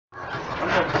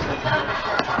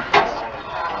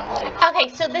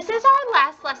Okay, so this is our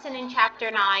last lesson in chapter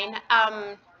 9.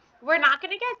 We're not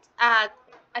going to get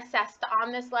assessed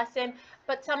on this lesson,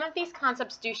 but some of these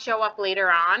concepts do show up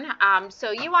later on. So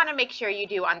you want to make sure you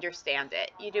do understand it.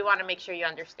 You do want to make sure you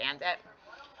understand it.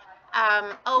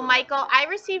 Oh, Michael, I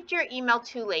received your email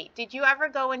too late. Did you ever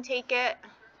go and take it?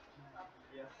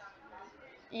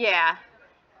 Yeah.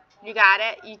 You got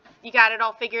it? You got it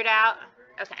all figured out?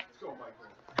 Okay.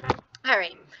 All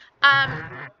right.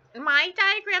 My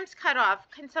diagram's cut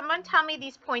off. Can someone tell me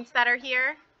these points that are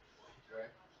here?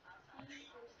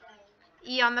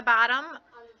 E on the bottom,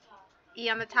 E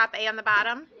on the top, A on the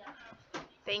bottom.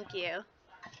 Thank you.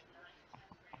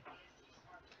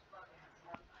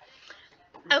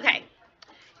 Okay.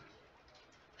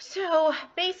 So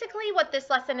basically what this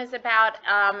lesson is about,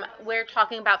 we're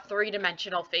talking about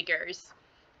three-dimensional figures.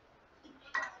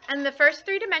 And the first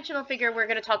three-dimensional figure we're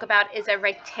going to talk about is a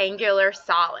rectangular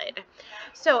solid.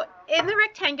 So in the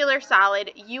rectangular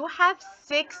solid, you have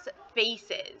 6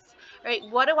 faces, right?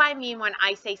 What do I mean when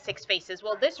I say 6 faces?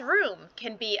 Well, this room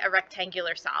can be a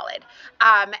rectangular solid.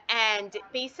 And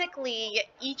basically,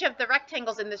 each of the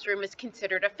rectangles in this room is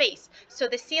considered a face. So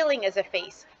the ceiling is a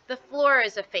face. The floor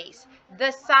is a face.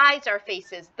 The sides are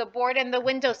faces. The board and the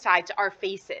window sides are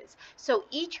faces. So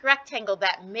each rectangle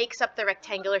that makes up the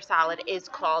rectangular solid is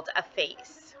called a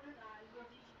face.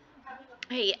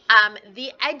 Hey,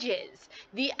 the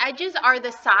edges are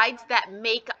the sides that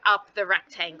make up the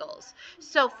rectangles.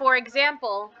 So for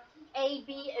example,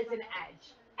 AB is an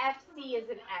edge, FC is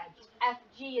an edge,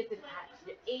 FG is an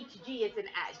edge, HG is an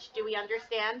edge. Do we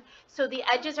understand? So the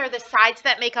edges are the sides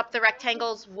that make up the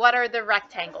rectangles. What are the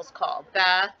rectangles called?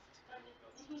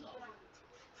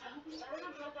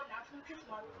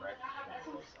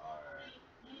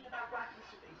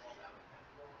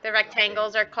 The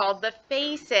rectangles are called the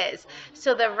faces.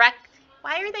 So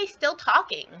why are they still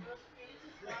talking?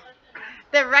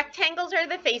 The rectangles are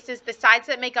the faces. The sides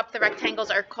that make up the rectangles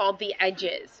are called the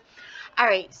edges. All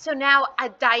right, so now a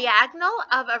diagonal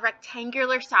of a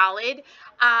rectangular solid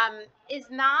is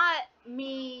not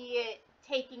me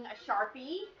taking a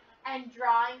Sharpie and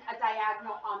drawing a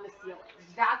diagonal on the ceiling.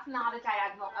 That's not a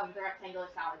diagonal of the rectangular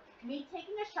solid. Me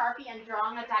taking a Sharpie and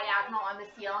drawing a diagonal on the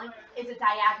ceiling is a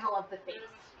diagonal of the face.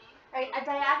 Right? A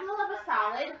diagonal of a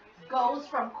solid goes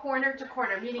from corner to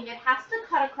corner, meaning it has to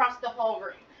cut across the whole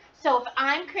room. So if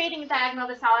I'm creating a diagonal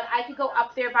of a solid, I could go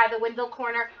up there by the window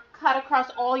corner, cut across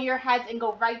all your heads, and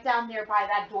go right down there by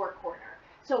that door corner.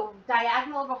 So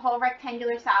diagonal of a whole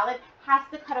rectangular solid has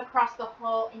to cut across the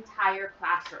whole entire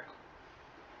classroom.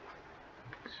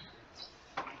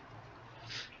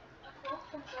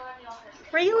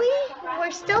 Really?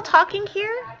 We're still talking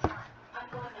here?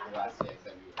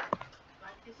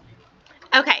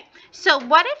 Okay, so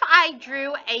what if I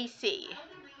drew AC?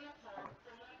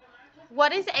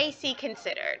 What is AC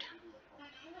considered?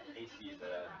 AC is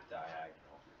a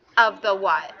diagonal. Of the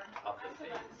what? Of the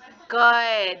face.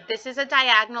 Good. This is a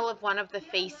diagonal of one of the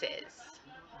faces.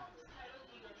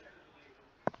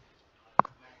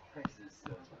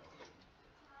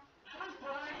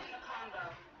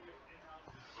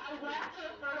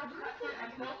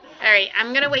 All right, I'm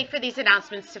going to wait for these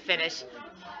announcements to finish.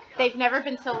 They've never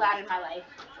been so loud in my life.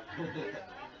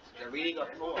 They're reading a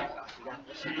poem.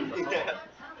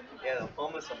 Yeah, the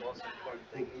poem is the most important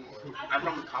thing. I'm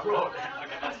from Congo.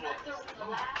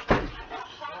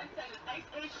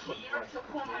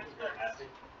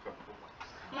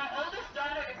 My oldest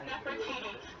daughter is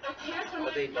Nefertiti. The tears from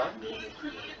Are they done?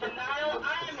 the Nile,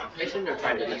 I am a Patient are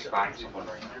trying to describe someone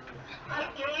right now. I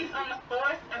gazed on the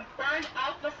forest and burned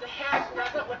out the Sahara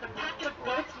desert with a packet of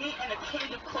goat's meat and a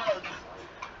change of clothes.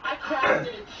 I crossed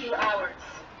it in 2 hours.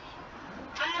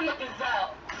 I am a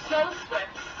gazelle, so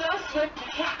swift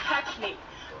you can't catch me.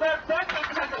 For a birthday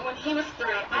present when he was 3,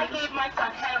 I gave my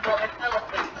son Hannibal an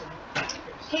elephant.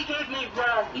 He gave me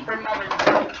Rome for Mother's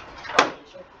Day.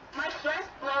 My first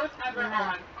blows ever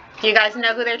on. Do you guys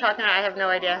know who they're talking about? I have no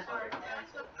idea.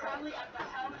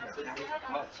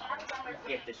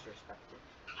 Get disrespected.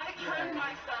 I turned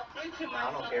myself into I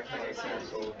don't myself. care if I say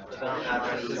so. I don't have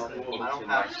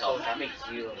myself. That makes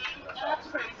you. All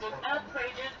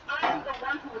praises. I am the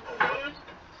one who was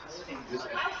saved.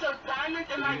 I saw diamonds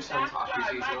in my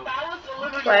backyard. My bowels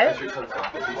delivered.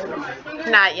 What?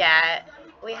 Not yet.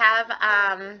 We have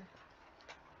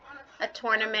a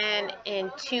tournament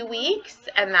in 2 weeks,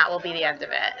 and that will be the end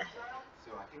of it.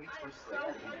 So I think it's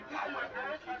supposed to like bad weather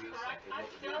in a few weeks, like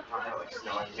they talk about like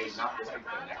snow, and maybe not this week,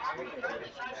 but next week.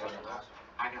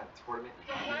 I got a tournament in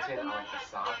Huntington on like the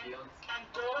soccer fields.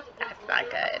 That's not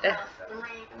good.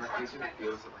 And like these are the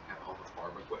fields that like have all the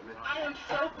farm equipment on I it. am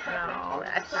so perfect, No,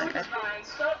 that's so not good. divine,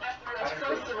 so effortless,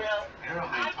 so surreal. I don't know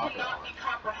how I you talk cannot about be it.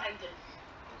 comprehended,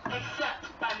 except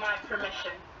by my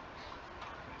permission.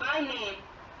 I mean,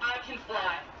 I can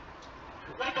fly,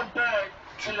 like a bird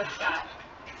in the sky.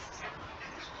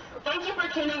 Thank you for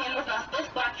tuning in with us this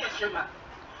Black History Month.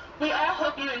 We all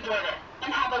hope you enjoyed it,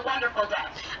 and have a wonderful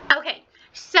day. Okay,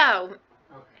 so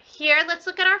here, let's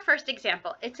look at our first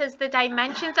example. It says the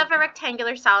dimensions of a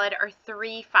rectangular solid are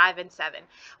 3, 5, and 7.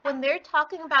 When they're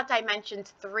talking about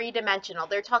dimensions three-dimensional,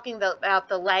 they're talking about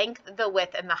the length, the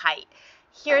width, and the height.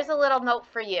 Here's a little note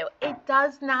for you. It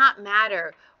does not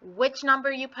matter which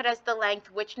number you put as the length,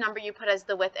 which number you put as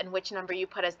the width, and which number you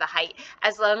put as the height,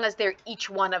 as long as they're each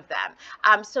one of them.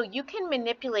 So you can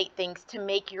manipulate things to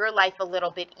make your life a little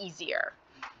bit easier.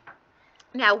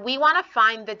 Now, we want to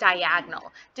find the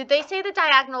diagonal. Did they say the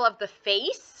diagonal of the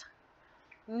face?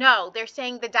 No, they're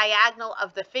saying the diagonal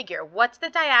of the figure. What's the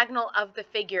diagonal of the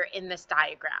figure in this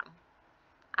diagram?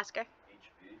 Oscar?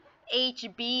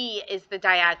 HB is the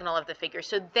diagonal of the figure.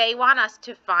 So they want us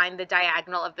to find the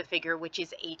diagonal of the figure, which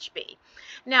is HB.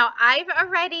 Now, I've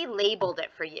already labeled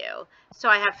it for you. So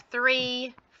I have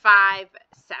 3, 5,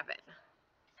 7.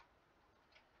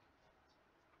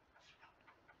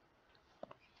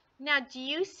 Now, do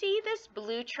you see this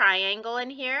blue triangle in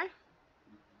here?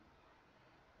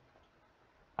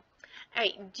 All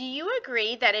right, do you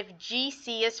agree that if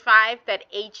GC is 5, that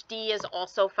HD is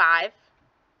also 5?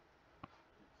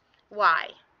 Why?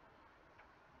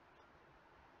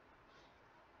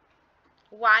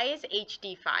 Why is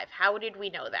HD 5? How did we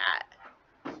know that?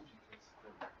 Because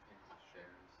the rectangle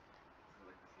shares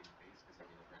like the same base because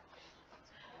every other rectangle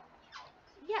is its own.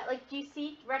 Yeah, like do you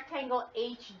see rectangle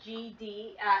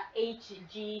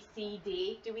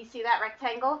HGCD? Do we see that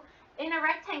rectangle? In a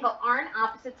rectangle, aren't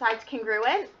opposite sides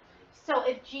congruent? So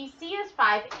if GC is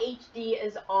 5, HD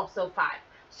is also 5.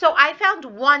 So I found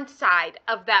one side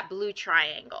of that blue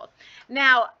triangle.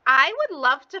 Now, I would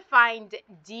love to find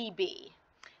DB.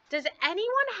 Does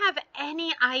anyone have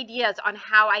any ideas on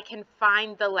how I can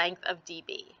find the length of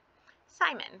DB?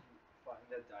 Simon. Find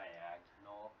the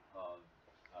diagonal of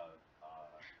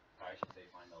I should say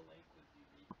find the length of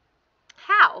DB.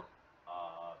 How?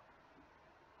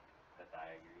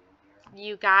 Pythagorean theorem.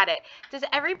 You got it. Does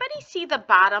everybody see the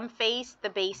bottom face, the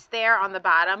base there on the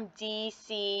bottom?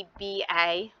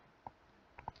 DCBA.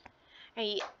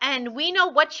 And we know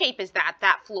what shape is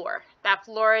that floor. That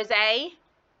floor is a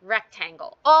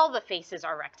rectangle. All the faces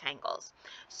are rectangles.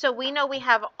 So we know we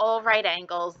have all right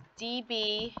angles.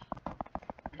 DB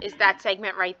is that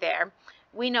segment right there.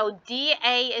 We know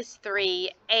DA is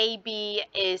 3, AB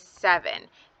is 7.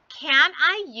 Can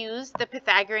I use the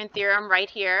Pythagorean theorem right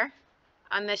here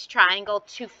on this triangle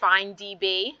to find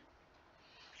DB?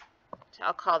 So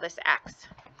I'll call this X.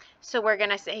 So we're going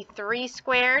to say 3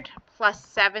 squared plus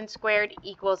 7 squared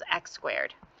equals X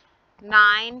squared.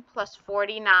 9 plus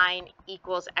 49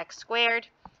 equals X squared.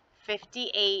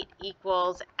 58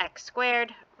 equals X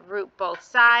squared. Root both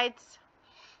sides.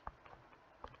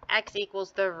 X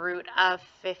equals the root of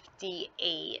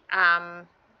 58. I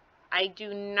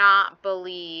do not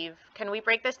believe, can we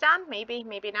break this down? Maybe,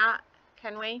 maybe not.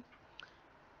 Can we?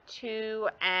 2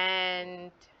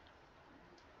 and,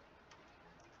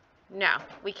 no,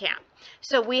 we can't.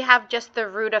 So we have just the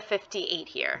root of 58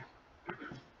 here. 58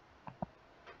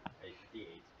 is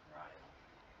prime.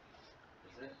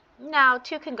 Is it? No,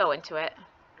 2 can go into it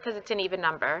because it's an even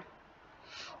number.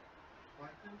 Why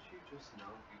couldn't you just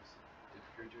know, because if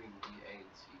you're doing DA and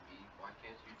CB, why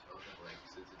can't you tell that, like,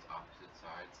 since it's opposite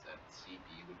sides, that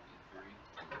CB would be 3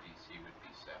 and DC would be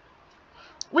 7?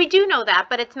 We do know that,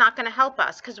 but it's not going to help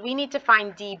us because we need to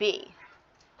find DB.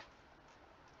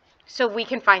 So we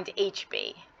can find HB. Okay,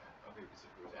 because if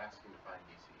it was asking to find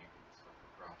DC, you could just look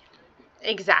across from AB.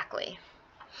 Exactly.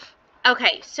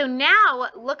 Okay, so now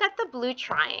look at the blue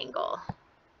triangle.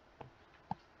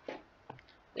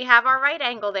 We have our right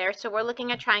angle there, so we're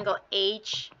looking at triangle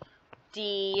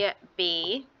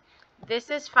HDB. This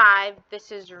is 5,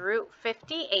 this is root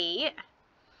 58,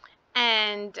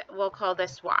 and we'll call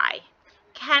this Y.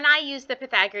 Can I use the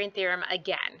Pythagorean theorem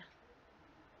again?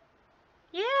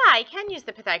 Yeah, I can use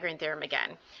the Pythagorean theorem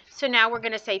again. So now we're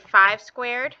going to say 5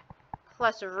 squared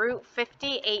plus root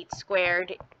 58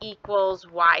 squared equals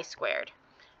Y squared.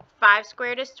 5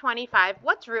 squared is 25.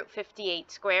 What's root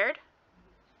 58 squared?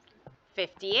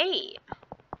 58.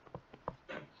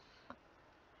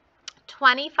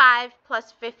 25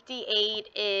 plus 58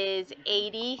 is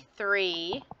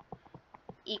 83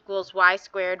 equals Y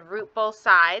squared. Root both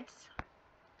sides.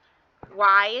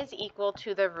 y is equal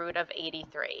to the root of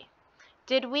 83.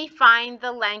 Did we find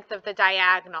the length of the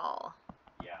diagonal?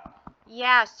 Yeah.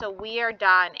 Yeah, so we are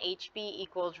done. HB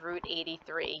equals root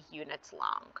 83 units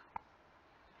long.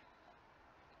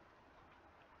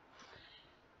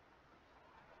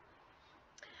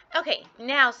 Okay,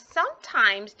 now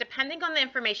sometimes, depending on the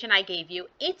information I gave you,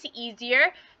 it's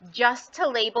easier just to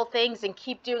label things and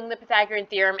keep doing the Pythagorean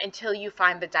theorem until you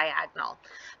find the diagonal.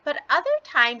 But other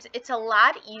times, it's a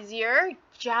lot easier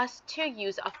just to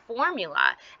use a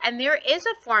formula. And there is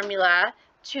a formula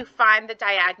to find the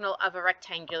diagonal of a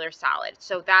rectangular solid.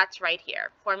 So that's right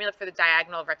here. Formula for the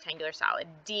diagonal of rectangular solid.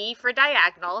 D for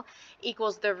diagonal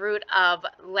equals the root of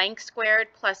length squared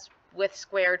plus width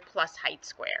squared plus height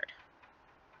squared.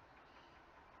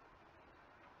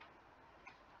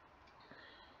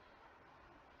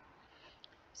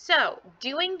 So,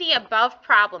 doing the above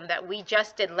problem that we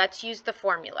just did, let's use the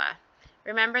formula.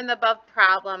 Remember in the above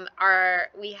problem,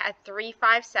 we had 3,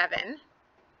 5, 7.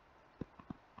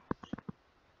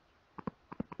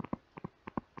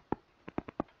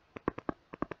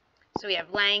 So we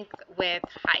have length, width,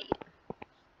 height.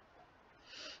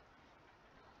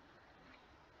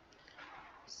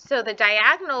 So the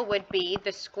diagonal would be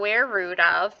the square root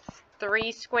of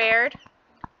 3 squared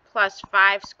plus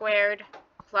 5 squared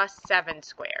plus 7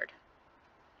 squared.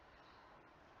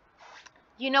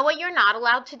 You know what you're not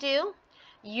allowed to do?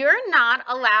 You're not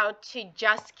allowed to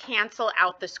just cancel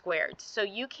out the squares. So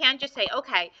you can't just say,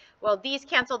 okay, well, these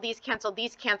cancel, these cancel,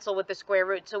 these cancel with the square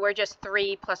root, so we're just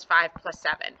 3 plus 5 plus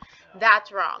 7.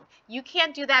 That's wrong. You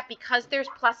can't do that because there's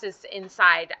pluses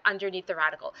inside underneath the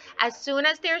radical. As soon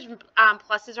as there's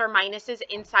pluses or minuses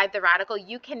inside the radical,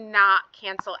 you cannot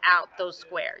cancel out those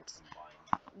squares.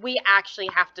 We actually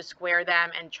have to square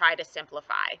them and try to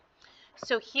simplify.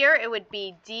 So here it would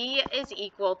be D is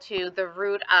equal to the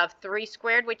root of 3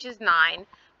 squared, which is 9,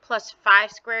 plus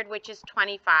 5 squared, which is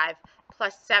 25,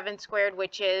 plus 7 squared,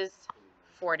 which is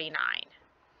 49.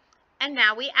 And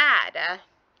now we add.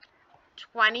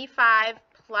 25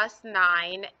 plus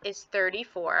 9 is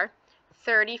 34.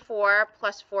 34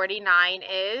 plus 49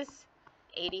 is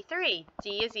 83.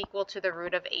 D is equal to the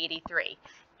root of 83.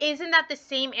 Isn't that the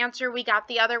same answer we got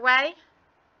the other way?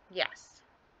 Yes.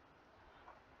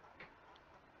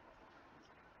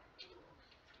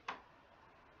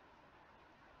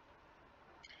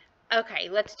 Okay,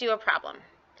 let's do a problem.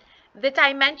 The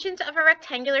dimensions of a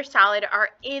rectangular solid are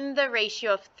in the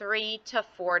ratio of 3 to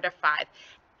 4 to 5.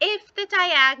 If the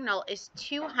diagonal is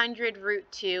 200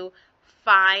 root 2,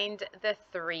 find the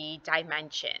 3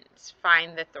 dimensions.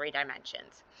 Find the 3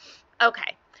 dimensions.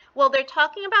 Okay, well, they're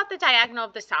talking about the diagonal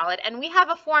of the solid, and we have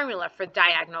a formula for the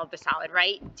diagonal of the solid,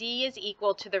 right? D is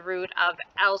equal to the root of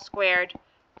L squared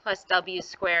plus W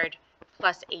squared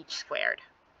plus H squared.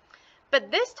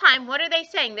 But this time, what are they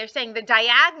saying? They're saying the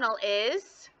diagonal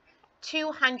is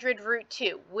 200 root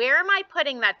 2. Where am I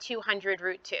putting that 200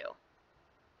 root 2?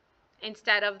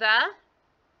 Instead of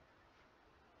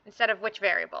which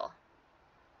variable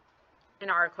in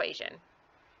our equation?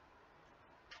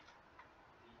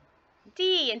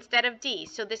 D instead of D.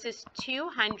 So this is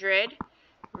 200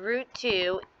 root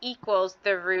 2 equals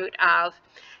the root of.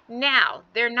 Now,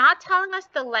 they're not telling us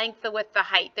the length, the width, the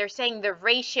height. They're saying the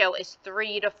ratio is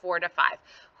 3 to 4 to 5.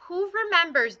 Who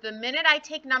remembers the minute I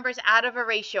take numbers out of a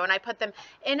ratio and I put them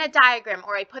in a diagram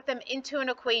or I put them into an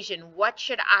equation, what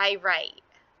should I write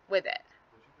with it?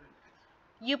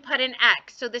 You put an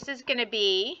x. So this is going to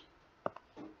be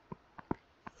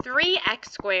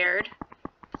 3x squared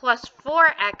plus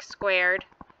 4x squared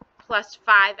plus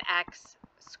 5x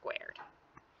squared.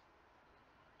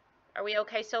 Are we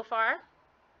okay so far?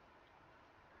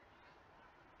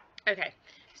 Okay,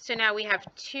 so now we have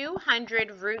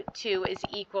 200 root 2 is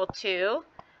equal to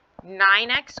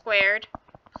 9x squared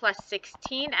plus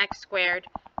 16x squared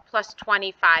plus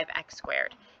 25x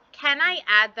squared. Can I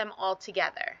add them all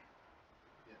together?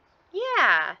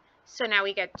 Yeah. So now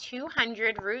we get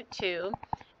 200 root 2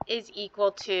 is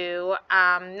equal to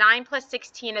 9 plus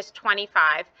 16 is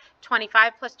 25.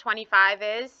 25 plus 25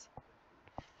 is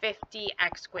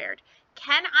 50x squared.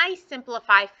 Can I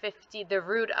simplify the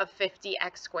root of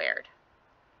 50x squared?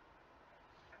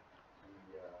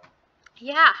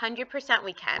 Yeah, 100%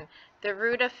 we can. The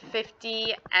root of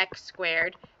 50x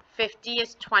squared, 50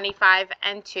 is 25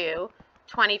 and 2.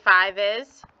 25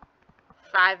 is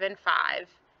 5 and 5.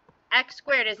 X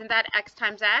squared, isn't that x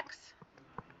times x?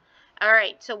 All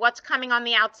right, so what's coming on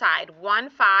the outside? 1,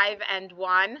 5, and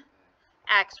 1,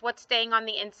 x. What's staying on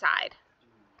the inside?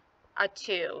 A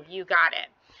 2. You got it.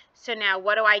 So now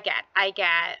what do I get? I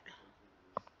get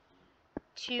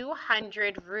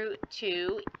 200 root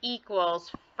 2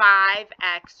 equals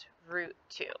 5x root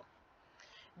 2.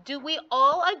 Do we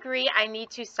all agree I need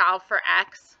to solve for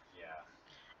x? Yeah.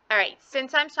 All right,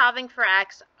 since I'm solving for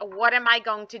x, what am I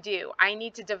going to do? I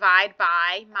need to divide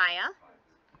by, Maya,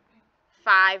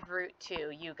 5 root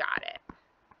 2. You got it.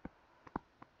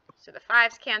 So the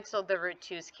 5's canceled, the root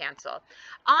 2's cancel.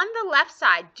 On the left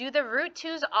side, do the root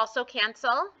 2's also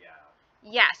cancel? Yeah.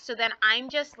 Yes, so then I'm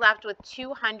just left with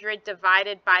 200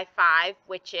 divided by 5,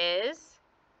 which is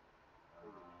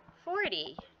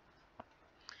 40.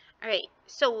 All right,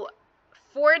 so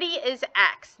 40 is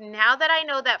x. Now that I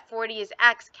know that 40 is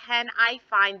x, can I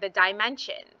find the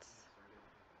dimensions?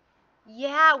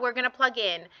 Yeah, we're going to plug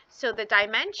in. So the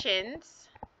dimensions,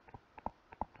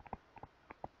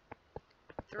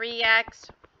 3x,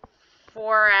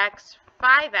 4x,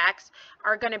 5x,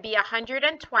 are going to be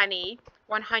 120,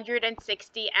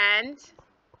 160, and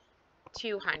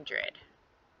 200.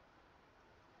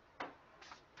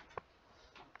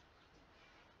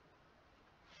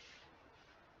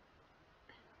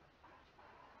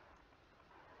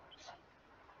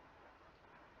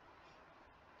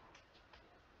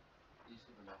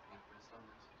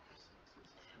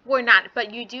 We're not,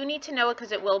 but you do need to know it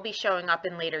because it will be showing up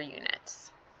in later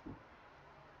units.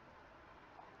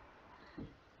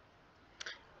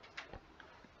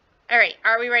 All right,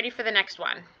 are we ready for the next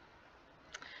one?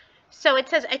 So it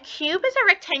says a cube is a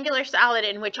rectangular solid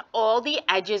in which all the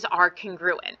edges are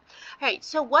congruent. All right,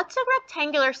 so what's a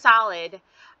rectangular solid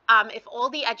if all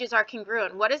the edges are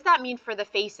congruent? What does that mean for the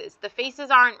faces? The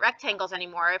faces aren't rectangles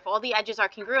anymore. If all the edges are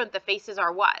congruent, the faces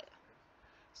are what?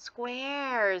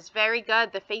 Squares. Very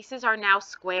good. The faces are now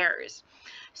squares.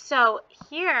 So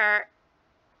here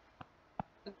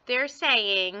they're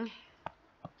saying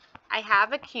I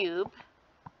have a cube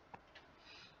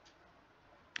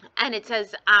and it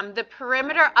says the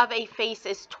perimeter of a face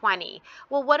is 20.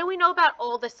 Well, what do we know about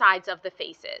all the sides of the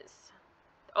faces?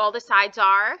 All the sides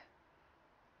are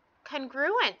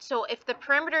congruent. So if the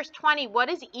perimeter is 20, what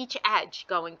is each edge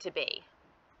going to be?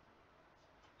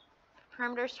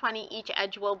 Perimeter is 20, each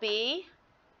edge will be?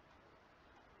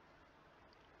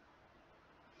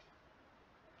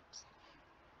 It's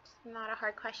not a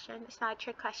hard question. It's not a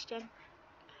trick question.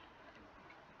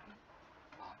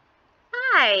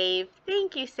 5.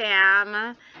 Thank you,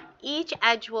 Sam. Each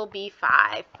edge will be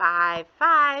 5. 5,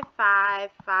 5,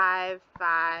 5, 5,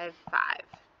 5, 5.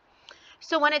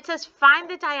 So when it says find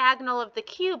the diagonal of the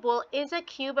cube, well, is a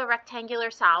cube a rectangular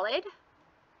solid?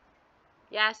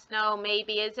 Yes, no,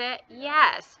 maybe, is it?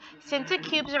 Yes. Since a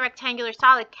cube is a rectangular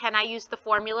solid, can I use the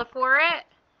formula for it?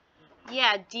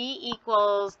 Yeah, D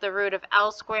equals the root of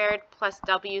L squared plus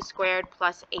W squared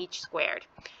plus H squared.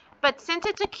 But since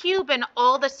it's a cube and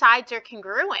all the sides are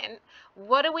congruent,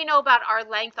 what do we know about our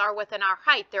length, our width, and our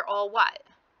height? They're all what?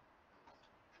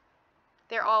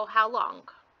 They're all how long?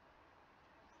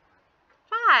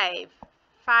 5.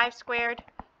 5 squared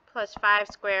plus 5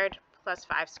 squared plus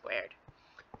 5 squared.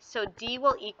 So D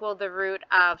will equal the root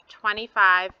of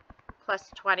 25 plus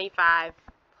 25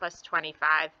 plus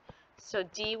 25. So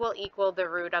D will equal the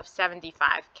root of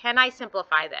 75. Can I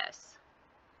simplify this?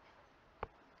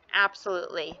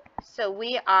 Absolutely. So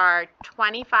we are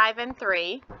 25 and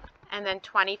 3, and then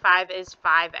 25 is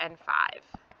 5 and 5.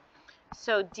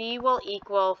 So D will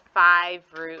equal 5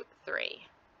 root 3.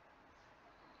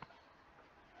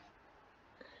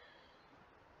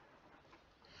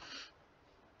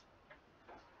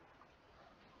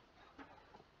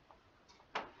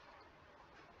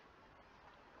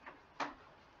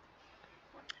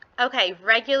 Okay,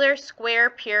 regular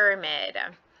square pyramid.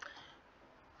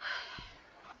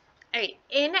 All right,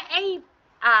 in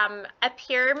a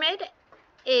pyramid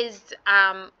is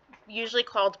usually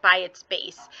called by its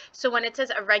base. So when it says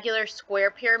a regular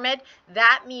square pyramid,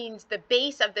 that means the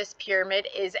base of this pyramid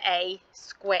is a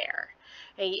square.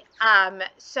 Okay?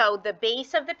 So the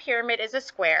base of the pyramid is a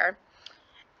square.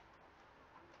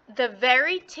 The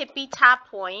very tippy top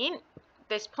point,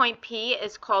 this point P,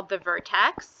 is called the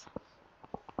vertex.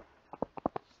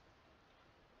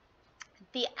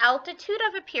 The altitude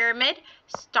of a pyramid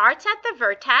starts at the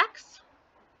vertex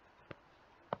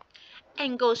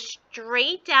and goes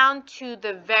straight down to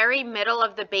the very middle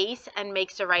of the base and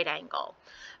makes a right angle.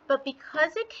 But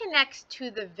because it connects to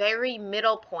the very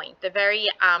middle point, the very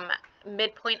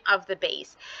midpoint of the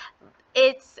base,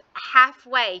 it's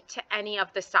halfway to any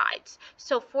of the sides.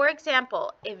 So for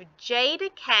example, if J to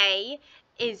K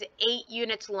is 8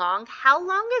 units long, how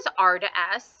long is R to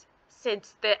S?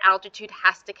 Since the altitude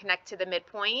has to connect to the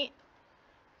midpoint,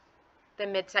 the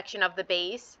midsection of the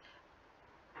base.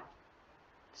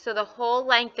 So the whole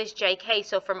length is JK,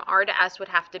 so from R to S would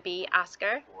have to be,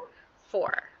 Oscar?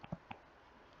 4.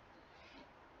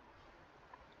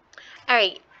 All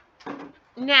right,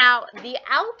 Now, the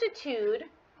altitude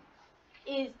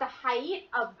is the height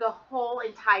of the whole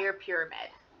entire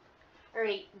pyramid. All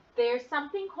right, there's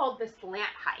something called the slant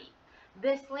height.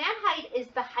 The slant height is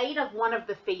the height of one of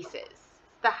the faces.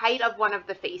 The height of one of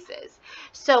the faces.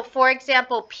 So, for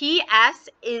example, PS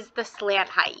is the slant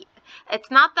height. It's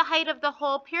not the height of the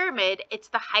whole pyramid, it's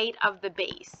the height of the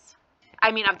base.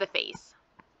 Of the face.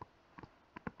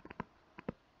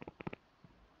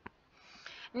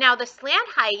 Now, the slant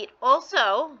height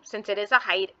also, since it is a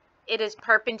height, it is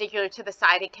perpendicular to the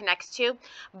side it connects to,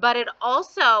 but it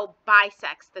also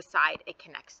bisects the side it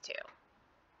connects to.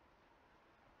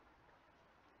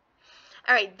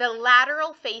 All right, the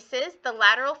lateral faces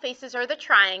are the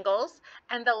triangles,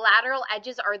 and the lateral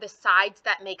edges are the sides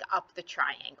that make up the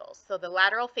triangles. So the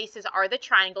lateral faces are the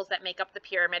triangles that make up the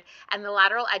pyramid, and the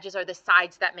lateral edges are the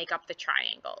sides that make up the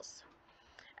triangles.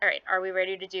 All right, are we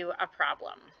ready to do a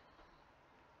problem?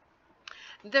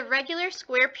 The regular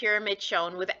square pyramid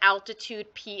shown with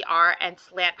altitude PR and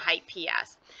slant height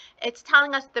PS. It's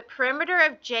telling us the perimeter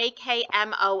of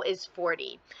JKMO is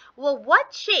 40. Well,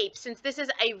 what shape, since this is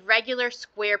a regular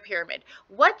square pyramid,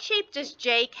 what shape does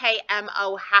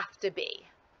JKMO have to be?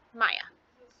 Maya.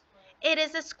 It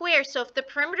is a square, so if the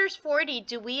perimeter is 40,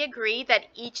 do we agree that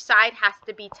each side has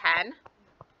to be 10?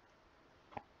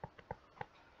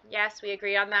 Yes, we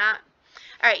agree on that.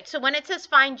 All right, so when it says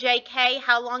find JK,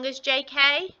 how long is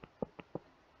JK?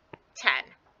 10.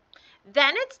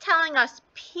 Then it's telling us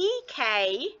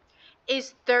PK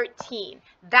is 13.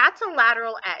 That's a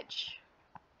lateral edge.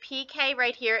 PK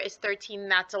right here is 13.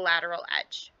 That's a lateral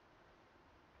edge.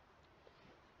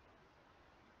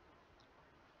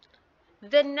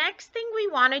 The next thing we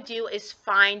want to do is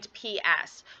find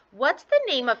PS. What's the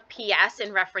name of PS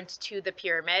in reference to the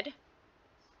pyramid?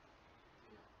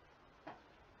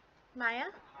 Maya?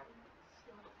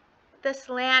 The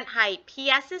slant height.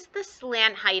 PS is the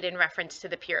slant height in reference to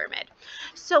the pyramid.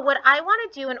 So what I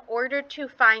want to do in order to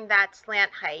find that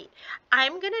slant height,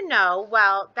 I'm going to know,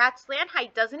 well, that slant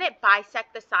height, doesn't it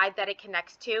bisect the side that it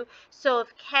connects to? So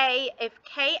if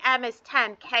KM is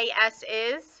 10, KS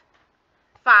is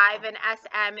 5, and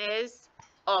SM is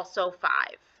also 5.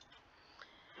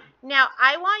 Now,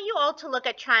 I want you all to look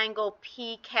at triangle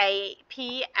PSK.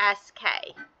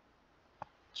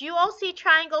 Do you all see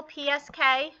triangle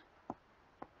PSK?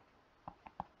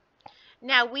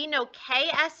 Now, we know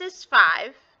KS is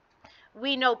 5.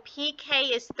 We know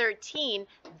PK is 13.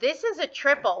 This is a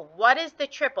triple. What is the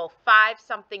triple? 5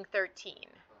 something 13.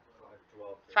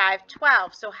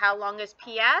 512. So how long is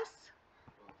PS?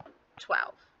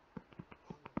 12.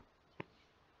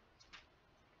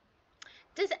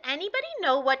 Does anybody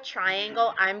know what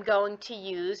triangle I'm going to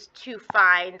use to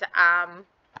find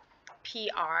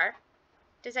PR?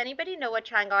 Does anybody know what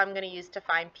triangle I'm going to use to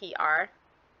find PR?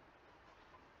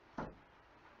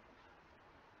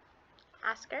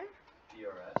 Oscar?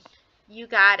 PRS. You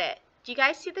got it. Do you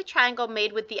guys see the triangle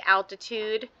made with the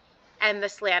altitude and the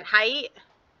slant height?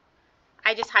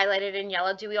 I just highlighted in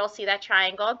yellow. Do we all see that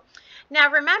triangle?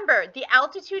 Now remember, the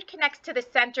altitude connects to the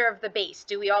center of the base.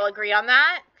 Do we all agree on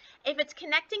that? If it's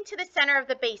connecting to the center of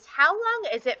the base, how long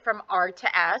is it from R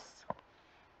to S?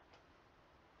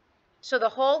 So the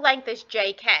whole length is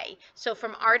JK. So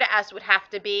from R to S would have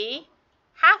to be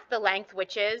half the length,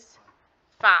 which is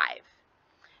 5.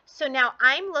 So now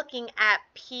I'm looking at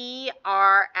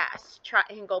PRS,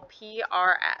 triangle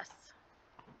PRS.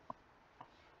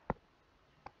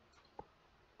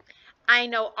 I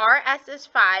know RS is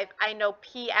 5. I know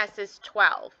PS is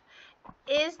 12.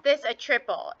 Is this a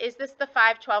triple? Is this the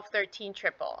 5, 12, 13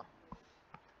 triple?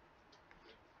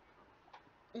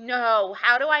 No.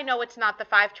 How do I know it's not the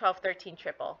 5, 12, 13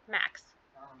 triple? Max?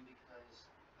 Because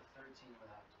the 13 would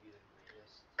have to be the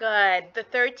greatest. Good. The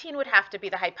 13 would have to be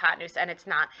the hypotenuse, and it's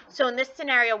not. So in this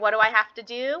scenario, what do I have to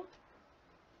do?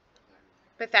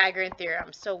 Pythagorean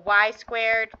theorem. So y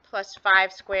squared plus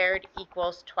 5 squared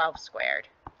equals 12 squared.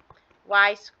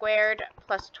 Y squared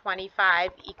plus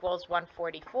 25 equals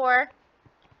 144.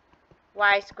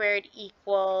 Y squared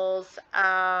equals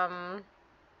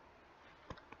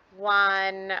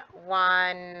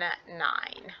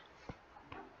 119.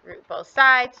 Root both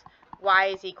sides. Y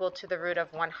is equal to the root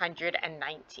of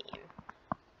 119.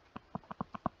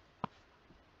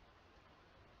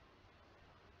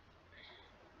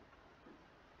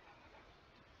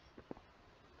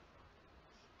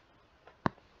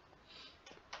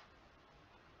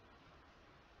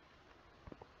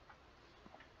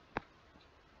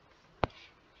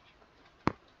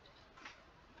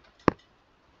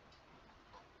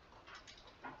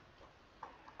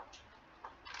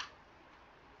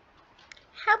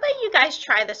 How about you guys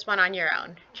try this one on your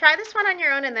own? Try this one on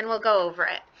your own and then we'll go over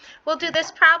it. We'll do this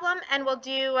problem and we'll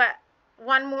do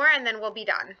one more and then we'll be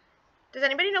done. Does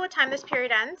anybody know what time this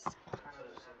period ends?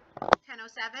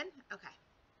 10:07? Okay.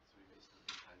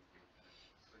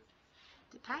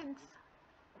 Depends.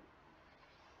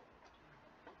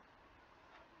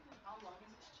 How long is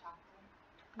this chapter?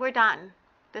 We're done.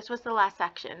 This was the last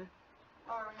section.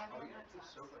 Oh, are we having a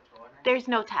test? There's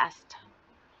no test.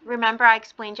 Remember I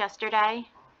explained yesterday?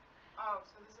 Oh,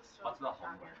 so this is still. What's the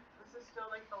homework? This is still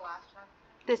like the last chapter.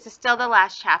 This is still the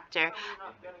last chapter. So we're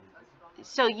not getting tested on this.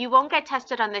 So you won't get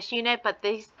tested on this unit, but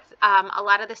these, a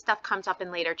lot of this stuff comes up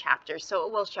in later chapters, so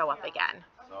it will show up again.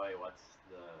 So wait, what's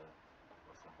the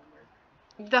homework?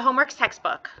 The homework's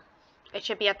textbook. It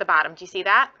should be at the bottom. Do you see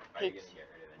that? Are you gonna get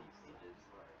rid of any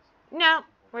stages? No,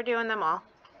 we're doing them all.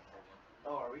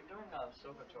 Oh, are we doing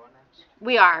SOHCAHTOA next?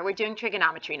 We are. We're doing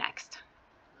trigonometry next.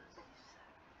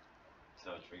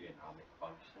 So trigonometric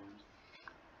functions.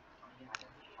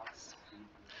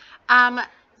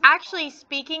 Actually,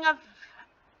 speaking of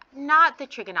not the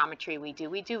trigonometry we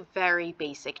do very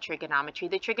basic trigonometry.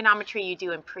 The trigonometry you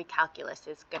do in pre-calculus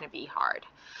is going to be hard.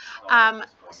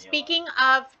 Speaking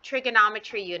of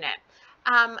trigonometry unit,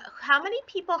 how many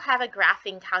people have a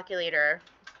graphing calculator?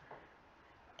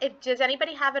 Does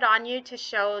anybody have it on you to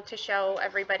show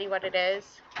everybody what it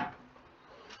is?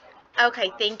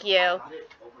 Okay, thank you.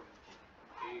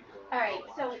 All right,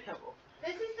 so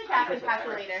this is the graphing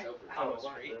calculator.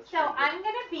 So I'm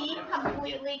going to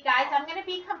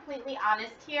be completely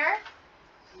honest here.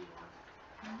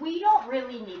 We don't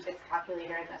really need this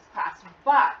calculator in this class,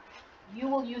 but you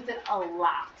will use it a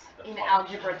lot in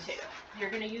Algebra 2. You're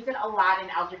going to use it a lot in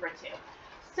Algebra 2.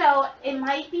 So it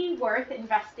might be worth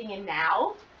investing in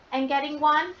now and getting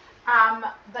one,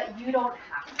 but you don't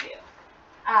have to.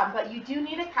 But you do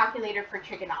need a calculator for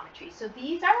trigonometry. So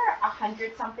these are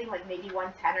 100 something, like maybe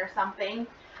 110 or something.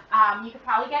 You could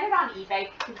probably get it on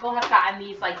eBay. People have gotten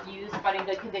these like used but in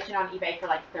good condition on eBay for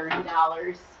like $30.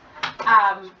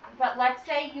 But let's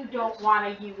say you don't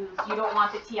want the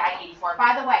TI-84.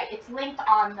 By the way, it's linked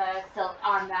on my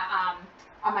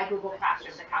Google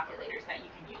Classroom, the calculators that you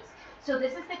can use. So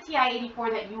this is the TI-84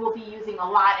 that you will be using a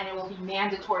lot, and it will be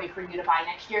mandatory for you to buy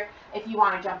next year. If you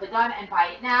want to jump the gun and buy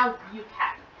it now, you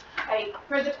can. Okay.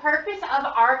 For the purpose of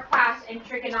our class in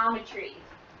trigonometry,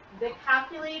 the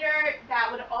calculator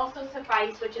that would also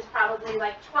suffice, which is probably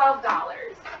like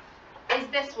 $12, is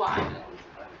this one.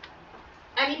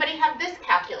 Anybody have this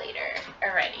calculator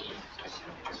already?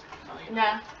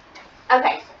 No?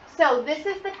 Okay, so this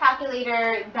is the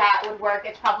calculator that would work.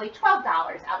 It's probably $12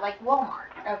 at like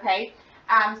Walmart, okay?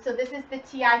 So this is the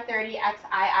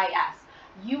TI-30XIIS.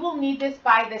 You will need this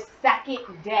by the second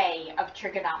day of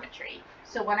trigonometry.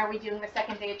 So when are we doing the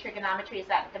second day of trigonometry? Is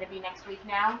that going to be next week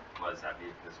now? What does that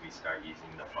mean? Because we start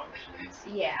using the functions.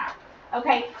 Yeah.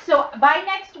 Okay, so by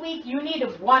next week you need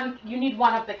one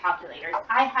of the calculators.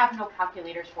 I have no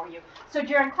calculators for you. So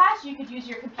during class you could use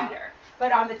your computer,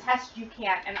 but on the test you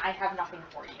can't, and I have nothing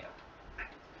for you.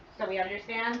 So we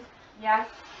understand? Yes?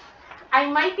 I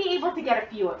might be able to get a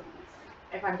few of these,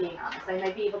 if I'm being honest. I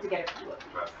might be able to get a few of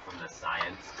these. From the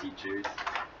science teachers.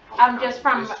 Just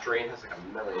from This train has like a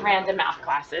million. random math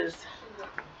classes.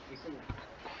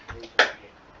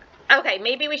 Okay,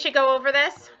 maybe we should go over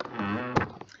this.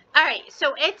 All right,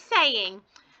 so it's saying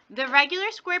the regular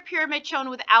square pyramid shown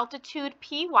with altitude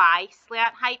PY,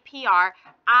 slant height PR,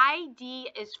 ID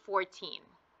is 14.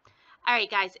 All right,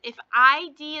 guys, if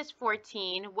ID is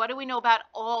 14, what do we know about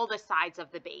all the sides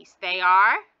of the base? They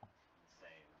are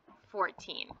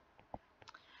 14. All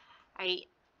right,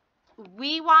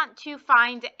 we want to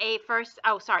find a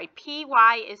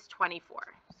PY is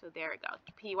 24. So there we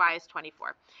go, PY is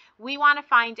 24. We want to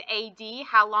find AD.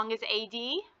 How long is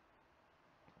AD?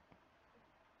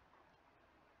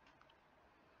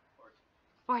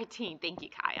 14. Thank you,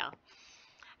 Kyle. All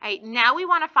right, now we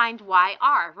want to find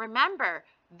YR. Remember,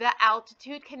 the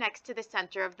altitude connects to the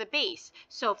center of the base.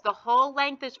 So if the whole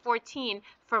length is 14,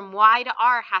 from Y to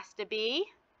R has to be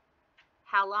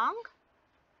how long?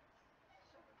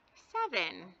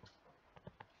 7.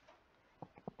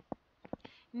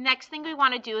 Next thing we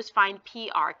want to do is find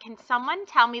PR. Can someone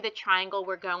tell me the triangle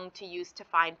we're going to use to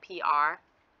find PR?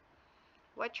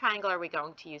 What triangle are we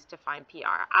going to use to find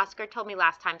PR? Oscar told me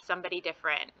last time somebody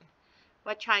different.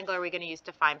 What triangle are we going to use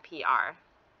to find PR?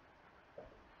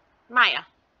 Maya.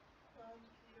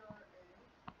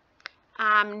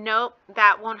 Nope,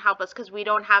 that won't help us because we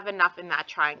don't have enough in that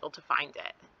triangle to find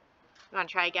it. You want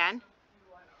to try again?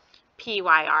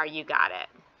 PYR, you got it.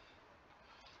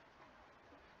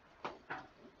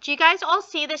 Do you guys all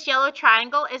see this yellow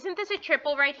triangle? Isn't this a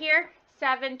triple right here?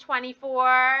 7,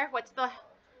 24. What's the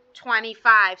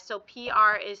 25? So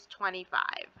PR is 25.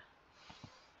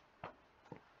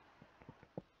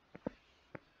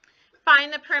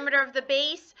 Find the perimeter of the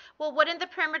base. Well, wouldn't the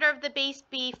perimeter of the base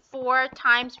be 4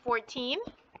 times 14,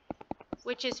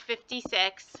 which is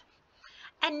 56?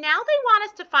 And now they want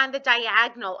us to find the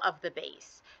diagonal of the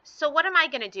base. So what am I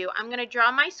going to do? I'm going to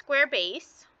draw my square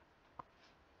base,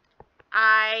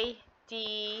 I,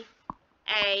 D,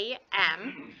 A,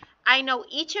 M. I know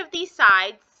each of these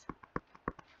sides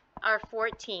are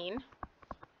 14.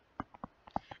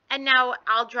 And now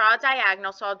I'll draw a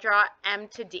diagonal, so I'll draw M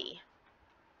to D.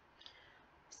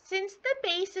 Since the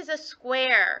base is a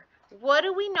square, what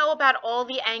do we know about all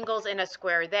the angles in a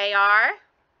square? They are?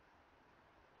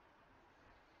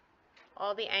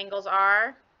 All the angles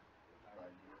are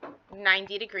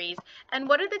 90 degrees. And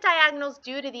what do the diagonals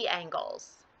do to the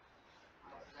angles?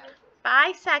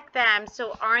 Bisect them.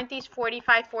 So aren't these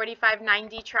 45, 45,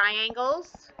 90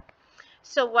 triangles?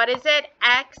 So what is it?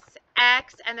 X,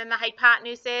 X, and then the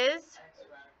hypotenuse is?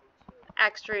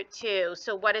 X root 2.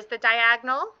 So what is the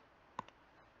diagonal?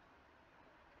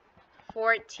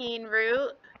 14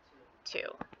 root 2.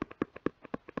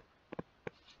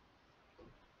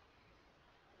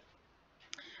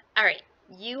 All right,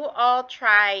 you all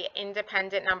try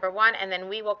independent number 1, and then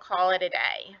we will call it a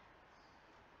day.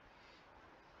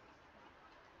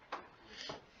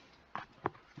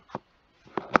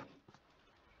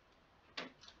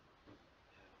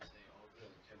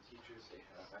 Teachers, they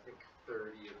have, I think,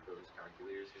 30 of those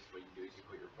calculators, because what you do is you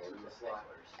put your phone in the slot.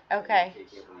 Okay. And you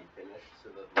take it when you finish, so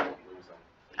that the light moves on.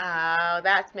 Oh,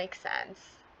 that makes sense.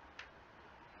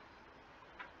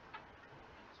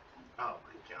 Oh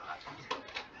my god.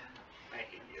 I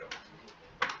hate you.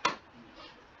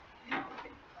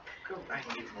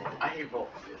 I hate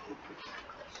both of you.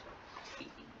 You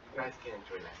guys can't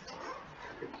enjoy lessons.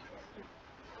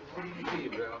 What do you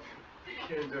do, bro? You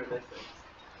can't enjoy lessons.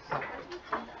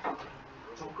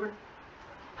 It's awkward.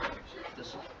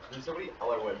 There's so many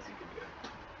other ones you can do.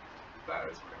 That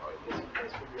is probably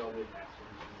this would be all the next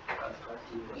one.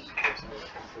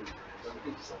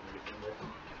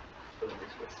 For the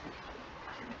next question.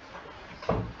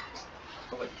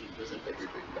 I'm like, he doesn't think you're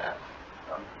doing that.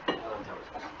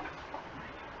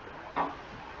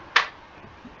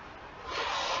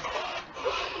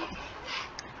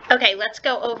 Okay, let's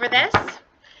go over this.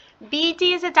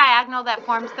 BD is a diagonal that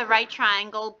forms the right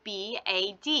triangle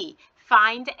BAD.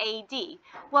 Find AD.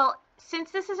 Well,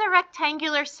 since this is a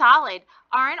rectangular solid,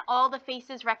 aren't all the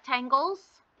faces rectangles?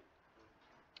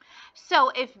 So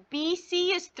if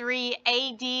BC is 3,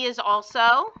 AD is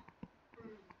also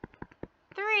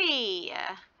 3.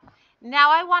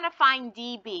 Now I want to find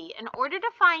DB. In order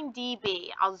to find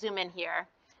DB, I'll zoom in here.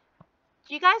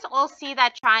 Do you guys all see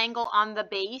that triangle on the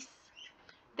base?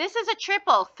 This is a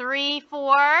triple, 3,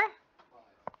 4,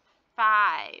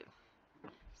 5.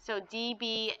 So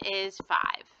DB is 5.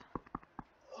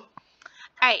 All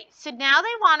right, so now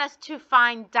they want us to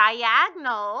find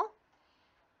diagonal.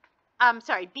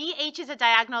 BH is a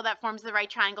diagonal that forms the right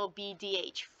triangle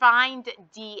BDH. Find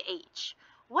DH.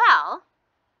 Well,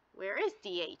 where is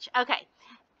DH? Okay,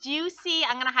 do you see,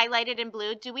 I'm going to highlight it in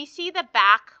blue. Do we see the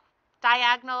back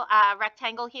diagonal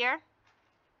rectangle here?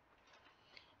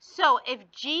 So if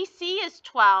GC is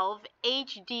 12,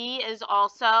 HD is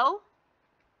also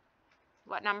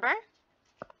what number?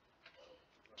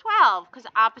 12, because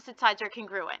opposite sides are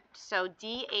congruent. So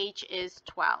DH is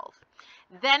 12.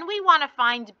 Then we want to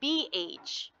find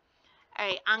BH. All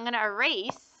right, I'm going to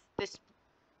erase this,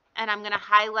 and I'm going to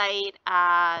highlight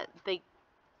the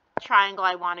triangle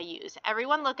I want to use.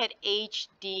 Everyone look at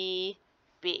HDB.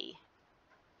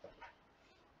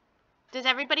 Does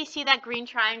everybody see that green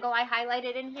triangle I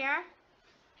highlighted in here?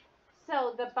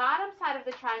 So the bottom side of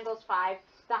the triangle is 5.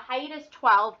 The height is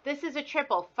 12. This is a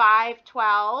triple. 5,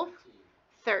 12,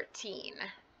 13.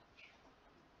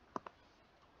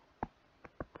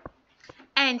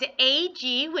 And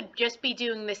AG would just be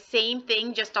doing the same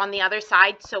thing just on the other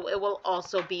side, so it will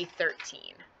also be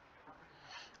 13.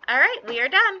 All right, we are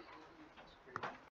done.